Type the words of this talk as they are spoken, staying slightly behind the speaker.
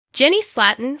Jenny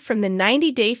Slatten from the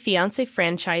 90 Day Fiancé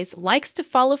franchise likes to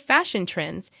follow fashion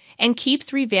trends and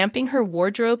keeps revamping her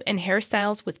wardrobe and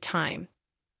hairstyles with time.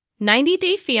 90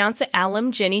 Day Fiancé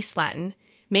alum Jenny Slatten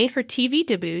made her TV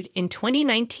debut in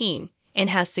 2019 and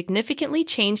has significantly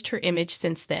changed her image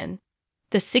since then.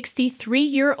 The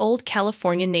 63-year-old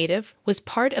California native was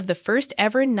part of the first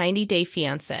ever 90 Day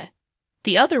Fiancé.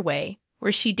 The Other Way,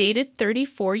 where she dated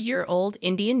 34-year-old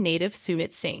Indian native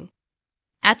Sumit Singh.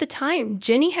 At the time,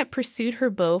 Jenny had pursued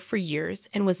her beau for years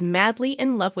and was madly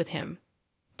in love with him.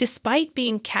 Despite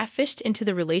being catfished into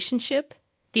the relationship,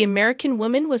 the American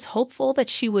woman was hopeful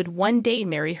that she would one day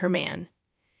marry her man.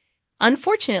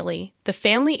 Unfortunately, the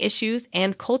family issues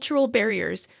and cultural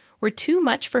barriers were too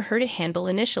much for her to handle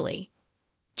initially.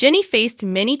 Jenny faced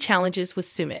many challenges with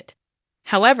Sumit.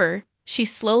 However, she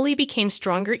slowly became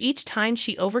stronger each time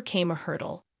she overcame a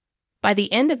hurdle. By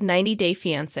the end of 90 Day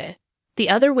Fiancé, The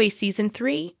Other Way Season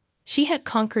 3, she had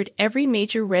conquered every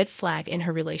major red flag in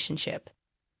her relationship.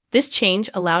 This change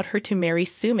allowed her to marry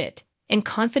Sumit and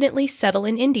confidently settle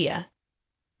in India.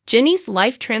 Jenny's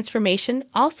life transformation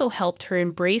also helped her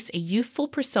embrace a youthful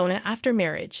persona after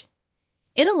marriage.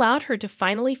 It allowed her to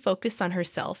finally focus on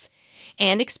herself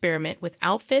and experiment with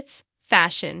outfits,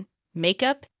 fashion,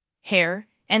 makeup, hair,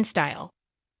 and style.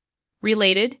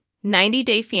 Related, 90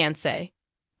 Day Fiancé.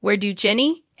 Where do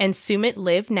Jenny and Sumit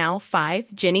live now?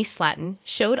 5. Jenny Slatten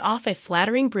showed off a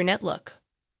flattering brunette look.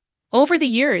 Over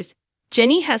the years,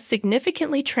 Jenny has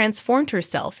significantly transformed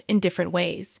herself in different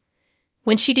ways.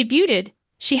 When she debuted,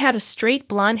 she had a straight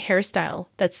blonde hairstyle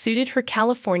that suited her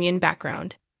Californian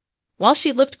background. While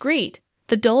she looked great,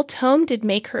 the dull tone did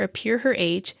make her appear her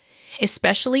age,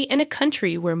 especially in a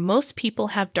country where most people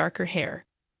have darker hair.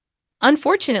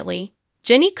 Unfortunately,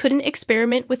 Jenny couldn't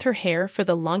experiment with her hair for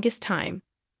the longest time.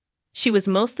 She was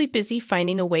mostly busy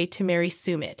finding a way to marry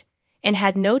Sumit and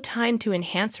had no time to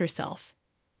enhance herself.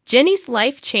 Jenny's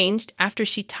life changed after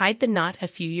she tied the knot a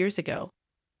few years ago.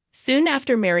 Soon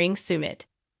after marrying Sumit,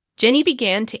 Jenny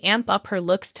began to amp up her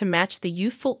looks to match the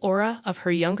youthful aura of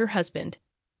her younger husband.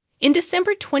 In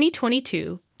December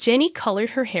 2022, Jenny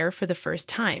colored her hair for the first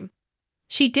time.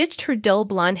 She ditched her dull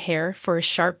blonde hair for a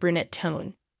sharp brunette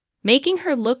tone, making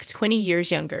her look 20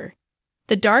 years younger.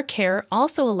 The dark hair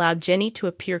also allowed Jenny to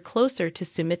appear closer to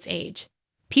Sumit's age.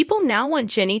 People now want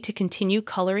Jenny to continue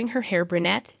coloring her hair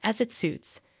brunette as it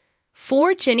suits.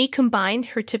 4. Jenny combined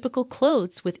her typical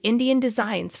clothes with Indian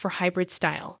designs for hybrid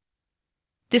style.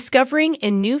 Discovering a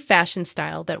new fashion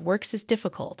style that works is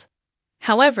difficult.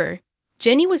 However,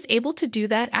 Jenny was able to do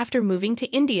that after moving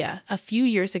to India a few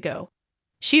years ago.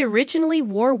 She originally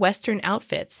wore Western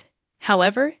outfits.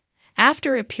 However,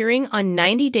 after appearing on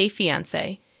 90 Day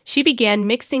Fiancé, she began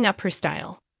mixing up her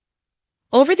style.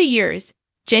 Over the years,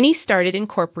 Jenny started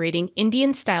incorporating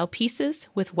Indian-style pieces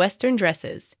with Western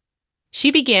dresses.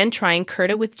 She began trying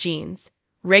kurta with jeans,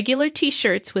 regular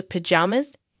t-shirts with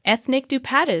pajamas, ethnic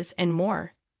dupattas, and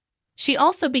more. She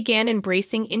also began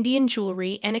embracing Indian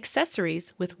jewelry and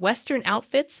accessories with Western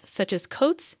outfits such as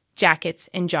coats, jackets,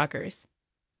 and joggers.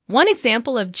 One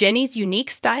example of Jenny's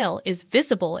unique style is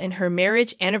visible in her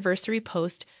marriage anniversary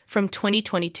post from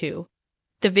 2022.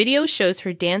 The video shows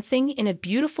her dancing in a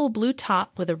beautiful blue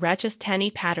top with a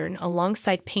Rajasthani pattern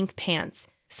alongside pink pants,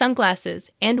 sunglasses,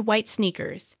 and white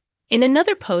sneakers. In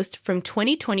another post from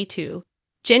 2022,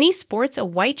 Jenny sports a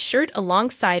white shirt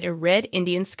alongside a red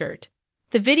Indian skirt.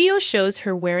 The video shows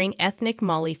her wearing ethnic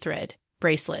Mali thread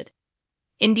bracelet,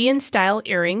 Indian-style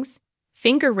earrings,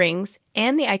 finger rings,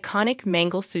 and the iconic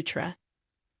Mangal Sutra.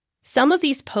 Some of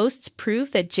these posts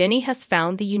prove that Jenny has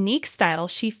found the unique style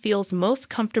she feels most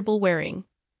comfortable wearing.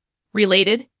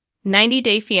 Related, 90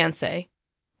 Day Fiancé.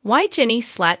 Why Jenny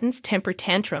Slatten's temper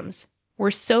tantrums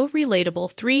were so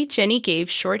relatable. 3. Jenny gave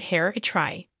short hair a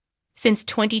try. Since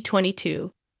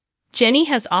 2022, Jenny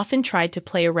has often tried to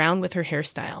play around with her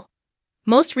hairstyle.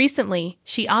 Most recently,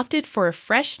 she opted for a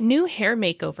fresh new hair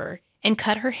makeover and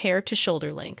cut her hair to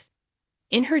shoulder length.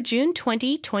 In her June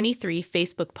 2023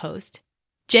 Facebook post,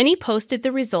 Jenny posted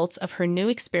the results of her new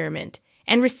experiment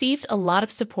and received a lot of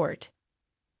support.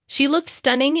 She looked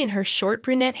stunning in her short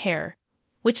brunette hair,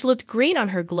 which looked great on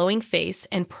her glowing face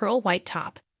and pearl white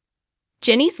top.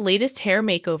 Jenny's latest hair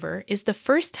makeover is the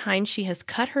first time she has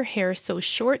cut her hair so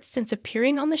short since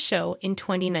appearing on the show in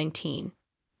 2019.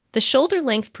 The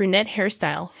shoulder-length brunette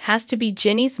hairstyle has to be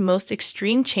Jenny's most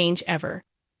extreme change ever.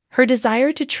 Her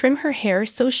desire to trim her hair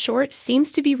so short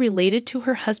seems to be related to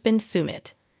her husband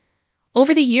Sumit.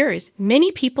 Over the years,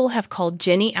 many people have called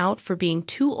Jenny out for being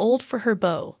too old for her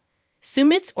beau.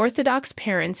 Sumit's Orthodox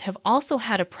parents have also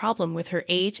had a problem with her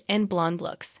age and blonde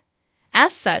looks.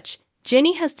 As such,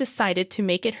 Jenny has decided to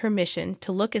make it her mission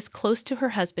to look as close to her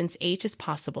husband's age as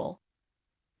possible.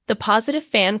 The positive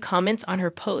fan comments on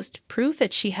her post prove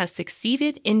that she has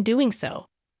succeeded in doing so.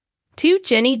 2.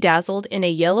 Jenny dazzled in a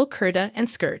yellow kurta and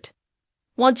skirt.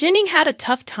 While Jenny had a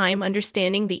tough time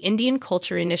understanding the Indian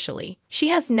culture initially, she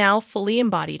has now fully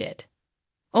embodied it.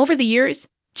 Over the years,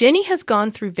 Jenny has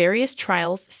gone through various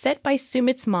trials set by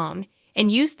Sumit's mom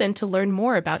and used them to learn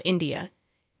more about India.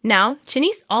 Now,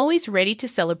 Jenny's always ready to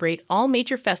celebrate all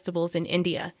major festivals in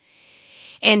India,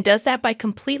 and does that by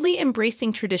completely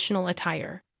embracing traditional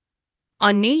attire.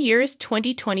 On New Year's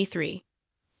 2023,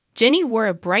 Jenny wore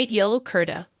a bright yellow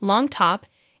kurta, long top,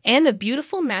 and a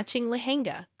beautiful matching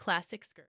lehenga, classic skirt.